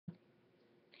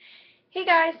Hey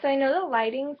guys, so I know the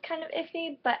lighting's kind of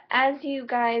iffy, but as you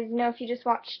guys know if you just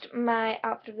watched my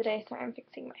outfit of the day, sorry I'm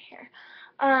fixing my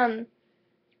hair,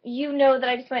 you know that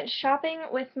I just went shopping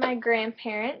with my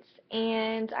grandparents,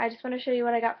 and I just want to show you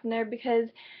what I got from there because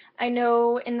I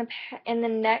know in the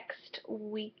next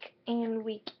week and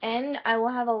weekend I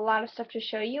will have a lot of stuff to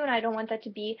show you, and I don't want that to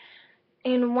be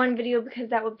in one video because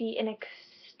that would be an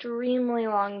extremely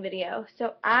long video.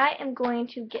 So I am going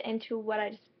to get into what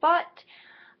I just bought.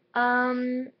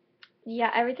 Um,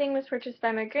 yeah, everything was purchased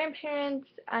by my grandparents.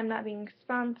 I'm not being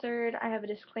sponsored. I have a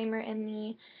disclaimer in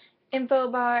the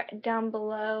info bar down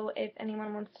below if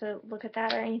anyone wants to look at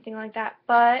that or anything like that.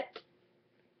 But,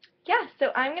 yeah,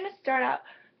 so I'm going to start out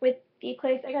with the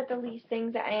place I got the least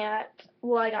things at.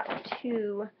 Well, I got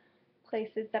three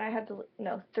places that I got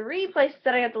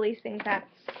the least things at.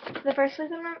 The first place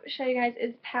I'm going to show you guys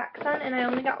is PacSun, and I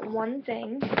only got one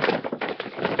thing.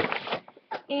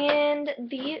 And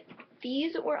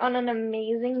these were on an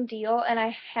amazing deal, and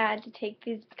I had to take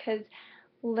these because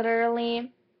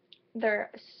literally they're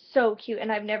so cute,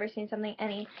 and I've never seen something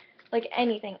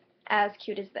anything as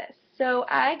cute as this. So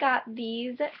I got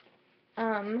these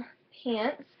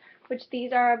pants, which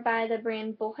these are by the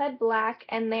brand Bullhead Black,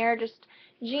 and they're just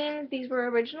jeans. These were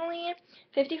originally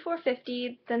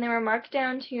 $54.50, then they were marked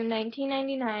down to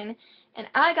 $19.99, and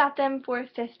I got them for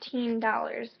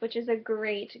 $15, which is a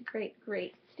great, great,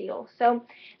 great steal. So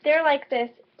they're like this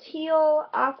teal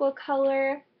aqua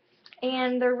color,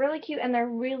 and they're really cute, and they're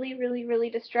really, really, really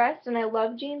distressed, and I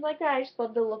love jeans like that. I just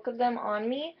love the look of them on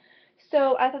me.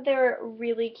 So I thought they were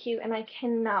really cute, and I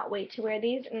cannot wait to wear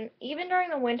these. And even during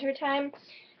the winter time,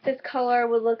 this color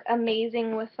would look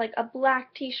amazing with like a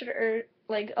black t-shirt or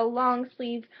like a long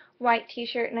sleeve white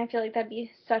t-shirt, and I feel like that'd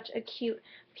be such a cute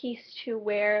piece to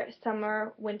wear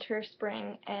summer, winter,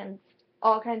 spring, and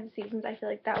all kinds of seasons. I feel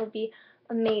like that would be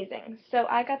amazing. So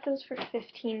I got those for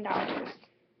 $15.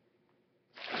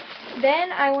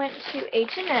 Then I went to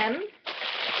H&M,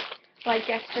 like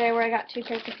yesterday, where I got two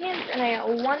pairs of pants, and I got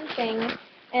one thing,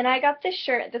 and I got this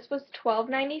shirt. This was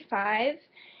 $12.95,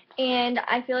 and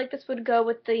I feel like this would go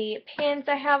with the pants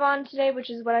I have on today, which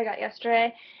is what I got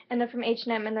yesterday, and they're from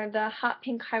H&M, and they're the hot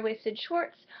pink high-waisted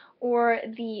shorts, or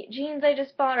the jeans I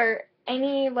just bought, or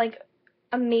any, like,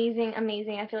 amazing,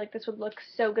 amazing. I feel like this would look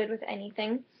so good with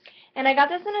anything. And I got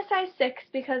this in a size 6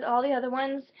 because all the other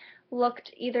ones looked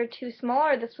either too small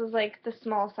or this was like the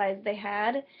small size they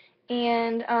had.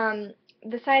 And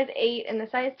the size 8 and the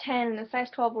size 10 and the size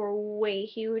 12 were way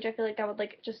huge. I feel like that would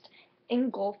like just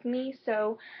engulf me.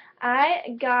 So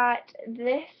I got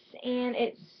this, and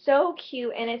it's so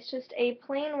cute, and it's just a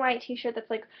plain white t-shirt that's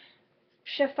like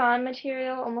chiffon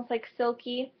material, almost like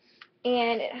silky,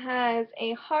 and it has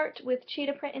a heart with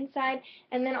cheetah print inside,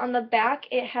 and then on the back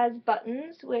it has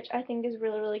buttons, which I think is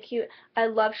really, really cute. I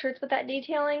love shirts with that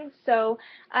detailing, so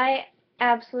I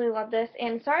absolutely love this.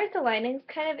 And sorry if the lighting's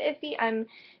kind of iffy. I'm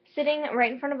sitting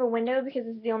right in front of a window because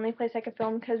this is the only place I could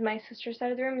film because my sister's side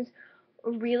of the room is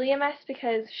really a mess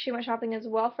because she went shopping as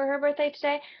well for her birthday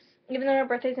today. Even though her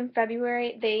birthday's in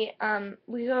February,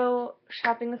 we go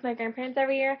shopping with my grandparents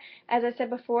every year, as I said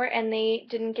before, and they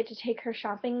didn't get to take her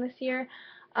shopping this year.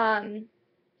 Um,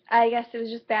 I guess it was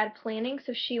just bad planning,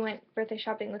 so she went birthday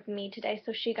shopping with me today,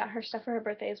 so she got her stuff for her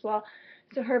birthday as well.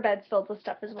 So her bed's filled with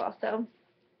stuff as well. So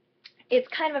it's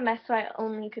kind of a mess, so I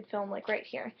only could film like right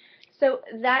here. So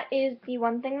that is the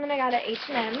one thing that I got at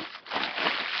H&M.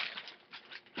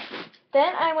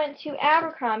 Then I went to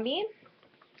Abercrombie,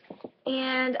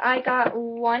 and I got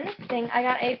one thing. I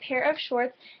got a pair of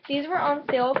shorts. These were on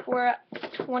sale for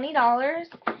 $20,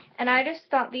 and I just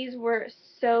thought these were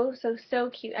so, so, so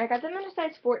cute. I got them in a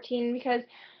size 14 because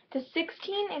the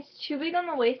 16 is too big on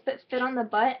the waist but fit on the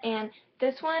butt, and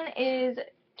this one is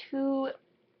too,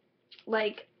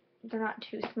 like, they're not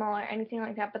too small or anything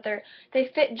like that, but they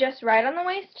fit just right on the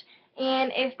waist.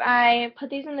 And if I put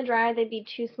these in the dryer, they'd be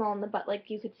too small in the butt, like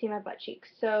you could see my butt cheeks.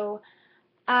 So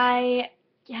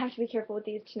you have to be careful with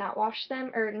these to not wash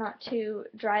them or not to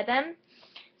dry them.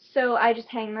 So I just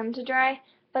hang them to dry.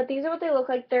 But these are what they look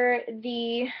like. They're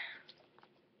they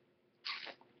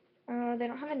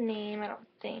don't have a name, I don't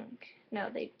think. No,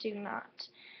 they do not.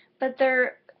 But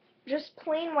they're just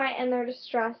plain white, and they're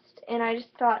distressed, and I just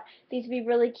thought these would be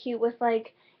really cute with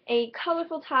like a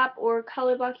colorful top or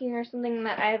color blocking or something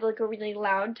that I have like a really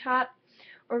loud top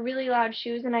or really loud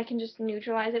shoes, and I can just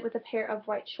neutralize it with a pair of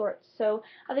white shorts. So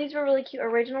these were really cute.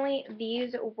 Originally,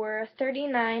 these were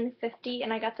 $39.50,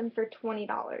 and I got them for $20.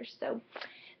 So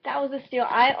that was a steal.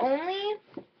 I only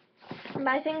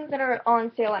buy things that are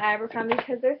on sale at Abercrombie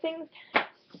because their things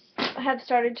have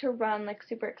started to run like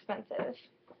super expensive.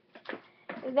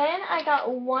 Then I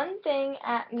got one thing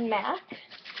at MAC,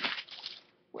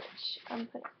 which I'm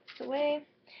putting this away.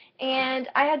 And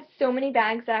I had so many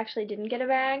bags that I actually didn't get a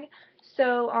bag.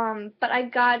 So, but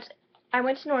I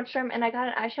went to Nordstrom and I got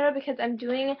an eyeshadow because I'm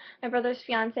doing my brother's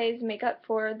fiance's makeup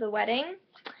for the wedding.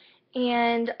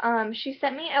 And she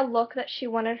sent me a look that she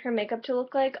wanted her makeup to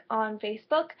look like on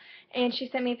Facebook, and she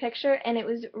sent me a picture, and it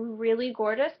was really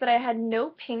gorgeous, but I had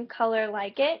no pink color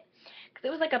like it, because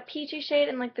it was like a peachy shade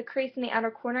and like the crease in the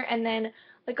outer corner, and then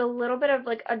like a little bit of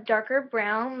like a darker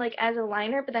brown like as a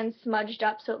liner, but then smudged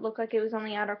up so it looked like it was on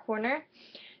the outer corner.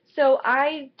 So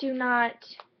I do not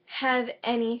have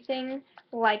anything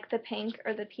like the pink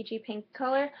or the peachy pink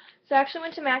color. So I actually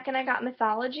went to MAC and I got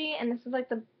Mythology, and this is like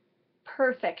the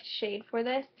perfect shade for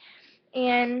this.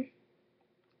 And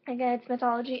again, it's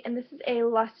Mythology, and this is a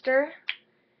luster,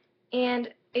 and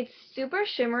it's super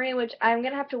shimmery, which I'm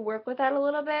gonna have to work with that a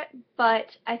little bit, but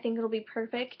I think it'll be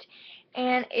perfect.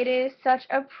 And it is such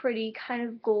a pretty kind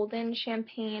of golden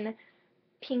champagne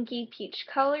pinky peach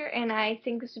color, and I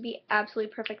think this would be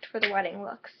absolutely perfect for the wedding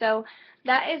look. So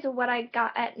that is what I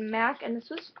got at MAC, and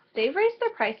they've raised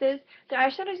their prices. Their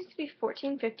eyeshadows used to be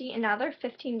 $14.50 and now they're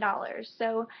 $15.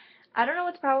 So I don't know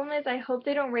what the problem is. I hope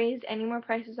they don't raise any more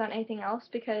prices on anything else,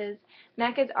 because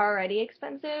MAC is already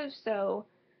expensive. So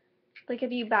like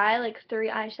if you buy like 3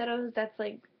 eyeshadows, that's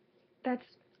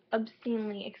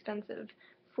obscenely expensive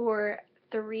for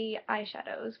 3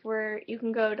 eyeshadows, where you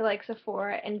can go to like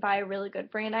Sephora and buy a really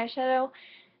good brand eyeshadow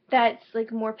that's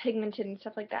like more pigmented and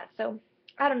stuff like that. So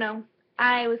I don't know.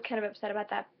 I was kind of upset about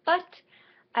that, but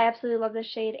I absolutely love this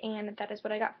shade, and that is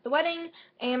what I got for the wedding.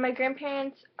 And my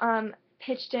grandparents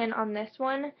pitched in on this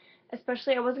one.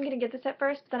 Especially, I wasn't going to get this at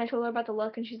first, but then I told her about the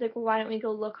look, and she's like, well, why don't we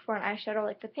go look for an eyeshadow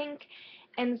like the pink?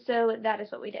 And so that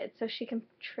is what we did. So she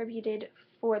contributed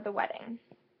for the wedding.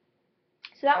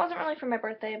 So that wasn't really for my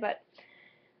birthday, but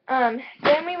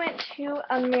then we went to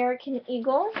American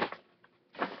Eagle,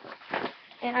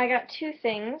 and I got 2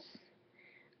 things.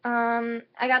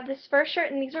 I got this first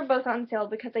shirt, and these are both on sale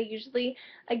because I usually,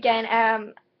 again,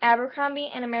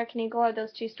 Abercrombie and American Eagle are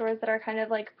those 2 stores that are kind of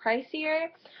like pricier,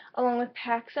 along with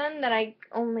PacSun, that I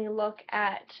only look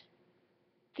at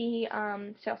the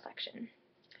sale section.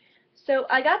 So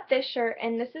I got this shirt,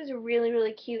 and this is really,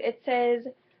 really cute. It says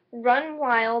Run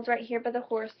Wild right here by the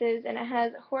horses, and it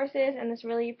has horses and this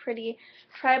really pretty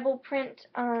tribal print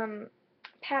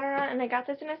pattern on it, and I got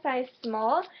this in a size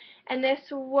small, and this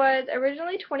was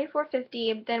originally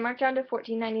 $24.50, then marked down to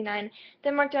 $14.99,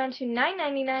 then marked down to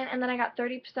 $9.99, and then I got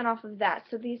 30% off of that.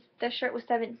 So this shirt was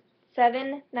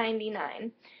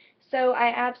 $7.99. So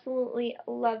I absolutely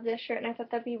love this shirt, and I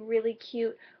thought that'd be really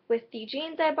cute with the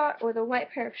jeans I bought, or the white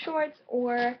pair of shorts,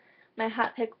 or my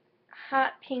hot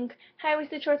pink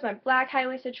high-waisted shorts, my black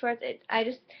high-waisted shorts. I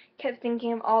just kept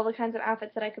thinking of all the kinds of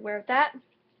outfits that I could wear with that.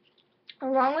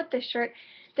 Along with this shirt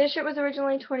was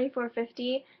originally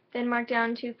 $24.50, then marked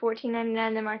down to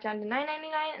 $14.99, then marked down to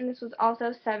 $9.99, and this was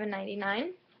also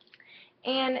 $7.99.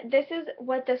 And this is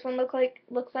what this one looks like.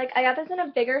 I got this in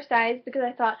a bigger size because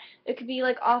I thought it could be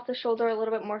like off the shoulder, a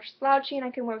little bit more slouchy, and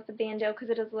I can wear with the bandeau because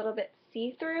it is a little bit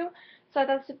see-through. So I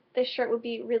thought this shirt would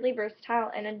be really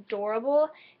versatile and adorable.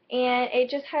 And it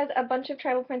just has a bunch of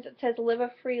tribal prints. It says "Live a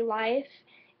Free Life,"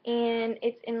 and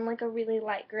it's in like a really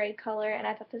light gray color. And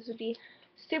I thought this would be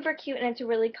super cute, and it's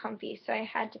really comfy, so I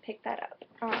had to pick that up.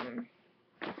 And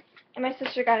my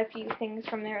sister got a few things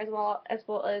from there as well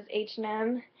as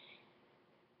H&M.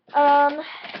 Then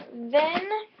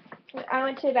I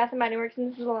went to Bath & Body Works,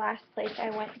 and this is the last place I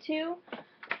went to.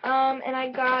 And I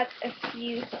got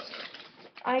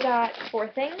I got 4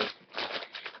 things.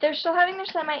 They're still having their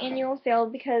semi-annual sale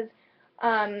because,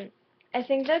 I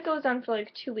think that goes on for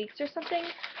like 2 weeks or something.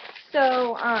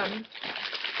 So,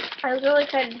 I was really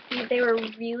excited to see they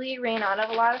really ran out of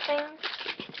a lot of things.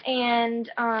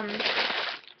 And,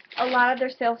 a lot of their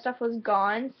sale stuff was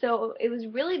gone, so it was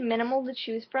really minimal to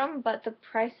choose from, but the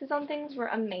prices on things were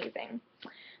amazing.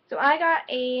 So I got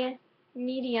a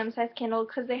medium-sized candle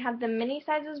because they have the mini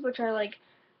sizes, which are like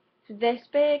this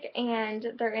big,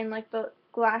 and they're in like the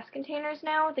glass containers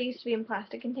now. They used to be in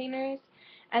plastic containers.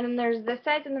 And then there's this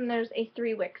size, and then there's a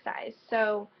 3-wick size.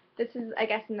 So this is, I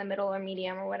guess, in the middle or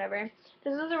medium or whatever.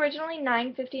 This was originally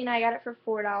 $9.50, and I got it for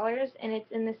 $4, and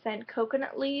it's in the scent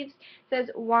Coconut Leaves. It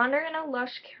says, wander in a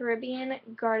lush Caribbean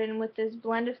garden with this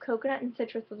blend of coconut and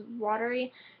citrus with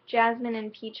watery jasmine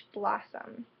and peach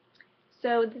blossom.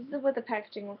 So this is what the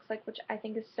packaging looks like, which I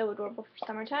think is so adorable for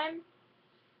summertime.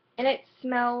 And it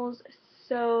smells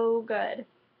so good.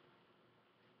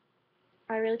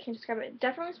 I really can't describe it. It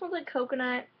definitely smells like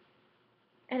coconut,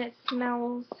 and it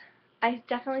smells, I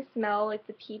definitely smell like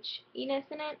the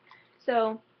peachiness in it.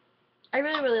 So I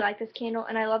really, really like this candle,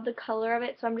 and I love the color of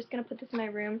it, so I'm just going to put this in my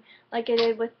room like I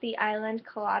did with the Island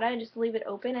Colada, and just leave it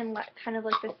open and let kind of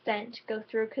like the scent go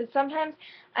through, because sometimes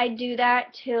I do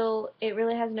that till it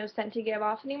really has no scent to give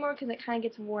off anymore, because it kind of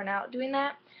gets worn out doing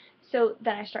that. So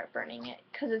then I start burning it,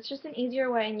 because it's just an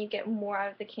easier way and you get more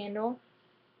out of the candle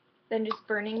than just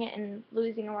burning it and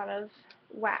losing a lot of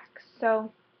wax.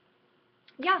 So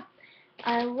yeah,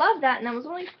 I love that, and that was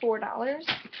only $4.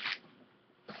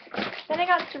 Then I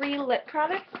got 3 lip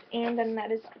products, and then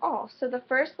that is all. So the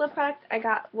first lip product I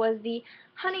got was the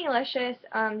Honeylicious.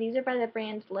 These are by the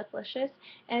brand Liplicious,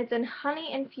 and it's a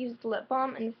honey-infused lip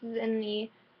balm, and this is in the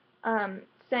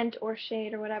scent or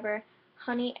shade or whatever,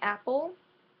 Honey Apple.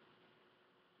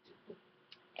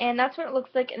 And that's what it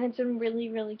looks like, and it's in really,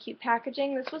 really cute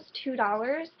packaging. This was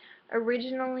 $2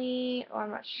 originally. Oh,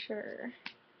 I'm not sure.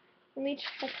 Let me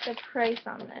check the price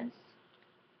on this.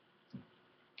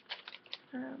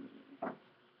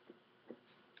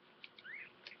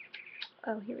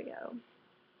 Oh, here we go.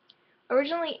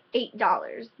 Originally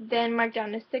 $8, then marked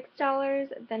down to $6,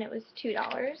 then it was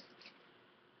 $2.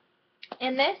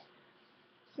 And this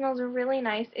smells really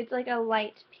nice. It's like a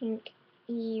light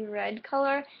pink-y red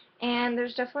color, and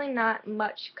there's definitely not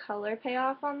much color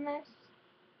payoff on this.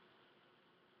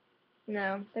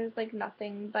 No, there's like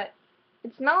nothing, but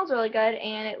it smells really good,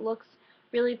 and it looks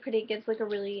really pretty. It gives like a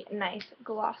really nice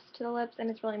gloss to the lips, and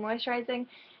it's really moisturizing.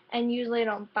 And usually I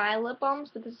don't buy lip balms,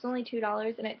 but this is only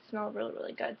 $2, and it smells really,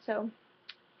 really good. So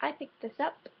I picked this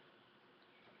up.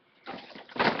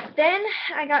 Then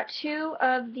I got 2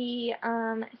 of the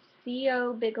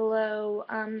C.O. Bigelow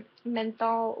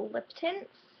menthol lip tints,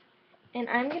 and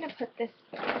I'm going to put this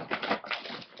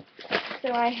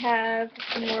so I have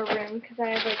more room, because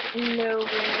I have like no room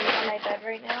on my bed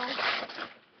right now.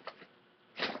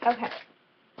 Okay.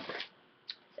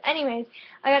 So anyways,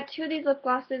 I got 2 of these lip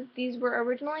glosses. These were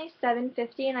originally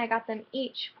 $7.50, and I got them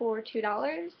each for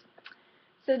 $2.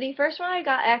 So the first one I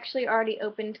got actually already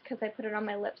opened because I put it on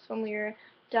my lips when we were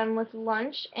done with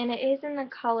lunch, and it is in the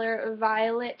color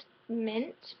Violet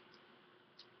Mint.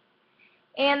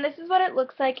 And this is what it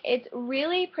looks like. It's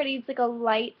really pretty. It's like a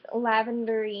light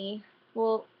lavendery,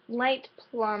 well, light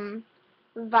plum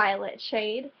violet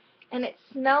shade, and it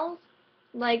smells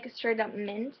like straight up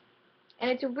mint.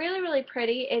 And it's really, really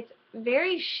pretty. It's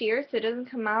very sheer, so it doesn't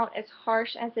come out as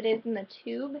harsh as it is in the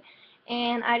tube.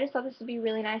 And I just thought this would be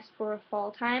really nice for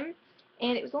fall time.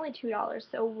 And it was only $2,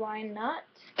 so why not?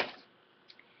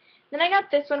 Then I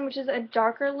got this one, which is a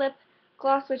darker lip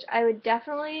gloss, which I would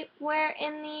definitely wear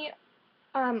in the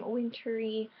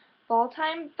wintry fall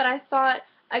time. But I thought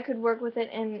I could work with it,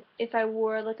 and if I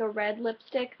wore like a red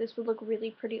lipstick, this would look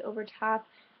really pretty over top.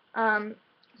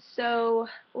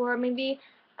 Or maybe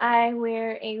I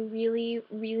wear a really,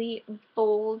 really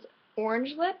bold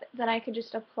orange lip that I could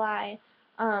just apply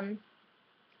as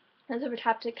over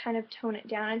top to kind of tone it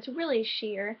down. It's really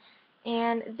sheer,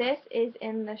 and this is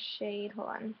in the shade, hold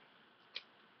on,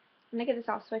 I'm going to get this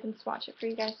off so I can swatch it for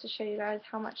you guys to show you guys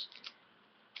how much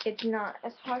it's not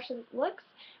as harsh as it looks.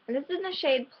 And this is in the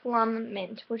shade Plum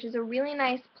Mint, which is a really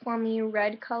nice plummy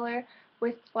red color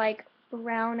with like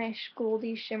brownish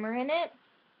goldy shimmer in it.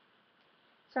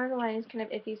 Sorry, the line is kind of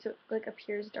iffy, so it like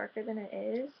appears darker than it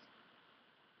is.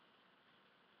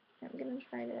 I'm going to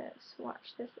try to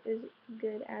swatch this as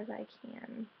good as I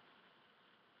can,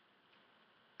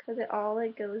 because it all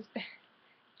like goes back.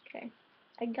 Okay,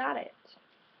 I got it.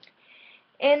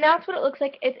 And that's what it looks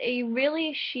like. It's a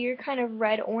really sheer kind of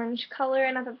red-orange color,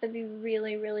 and I thought that'd be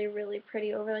really, really, really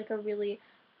pretty over like a really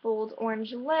bold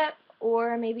orange lip,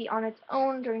 or maybe on its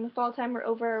own during the fall time, or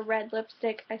over a red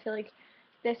lipstick. I feel like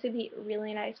this would be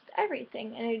really nice with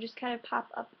everything, and it would just kind of pop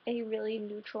up a really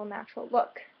neutral, natural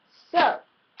look. So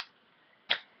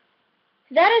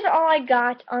that is all I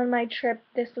got on my trip.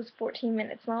 This was 14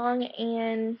 minutes long,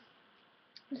 and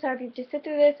I'm sorry if you have to sit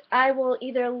through this. I will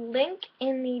either link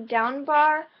in the down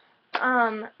bar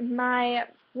my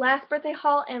last birthday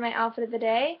haul and my outfit of the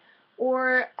day,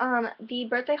 or the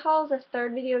birthday haul is the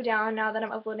 3rd video down now that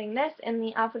I'm uploading this, and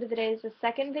the outfit of the day is the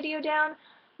 2nd video down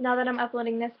now that I'm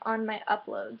uploading this on my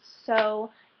uploads.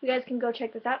 So you guys can go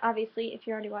check this out. Obviously, if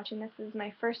you're already watching this, this is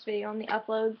my first video on the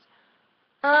uploads.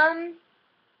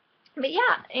 But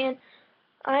yeah, and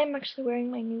I'm actually wearing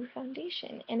my new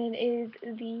foundation, and it is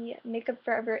the Makeup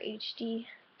Forever HD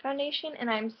foundation, and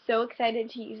I'm so excited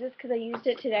to use this because I used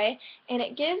it today, and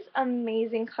it gives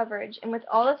amazing coverage. And with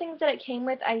all the things that it came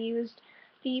with, I used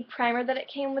the primer that it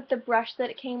came with, the brush that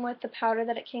it came with, the powder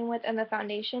that it came with, and the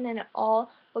foundation, and it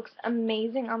all looks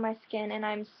amazing on my skin, and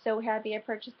I'm so happy I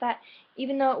purchased that.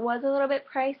 Even though it was a little bit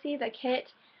pricey, the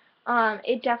kit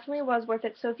It definitely was worth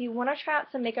it. So if you want to try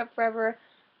out some Makeup Forever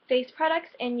face products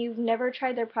and you've never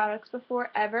tried their products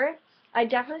before ever, I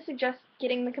definitely suggest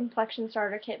getting the Complexion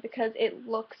Starter Kit because it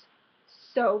looks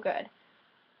so good.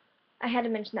 I had to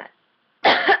mention that.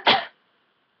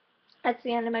 That's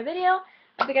the end of my video.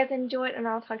 Hope you guys enjoyed, and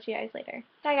I'll talk to you guys later.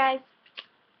 Bye, guys.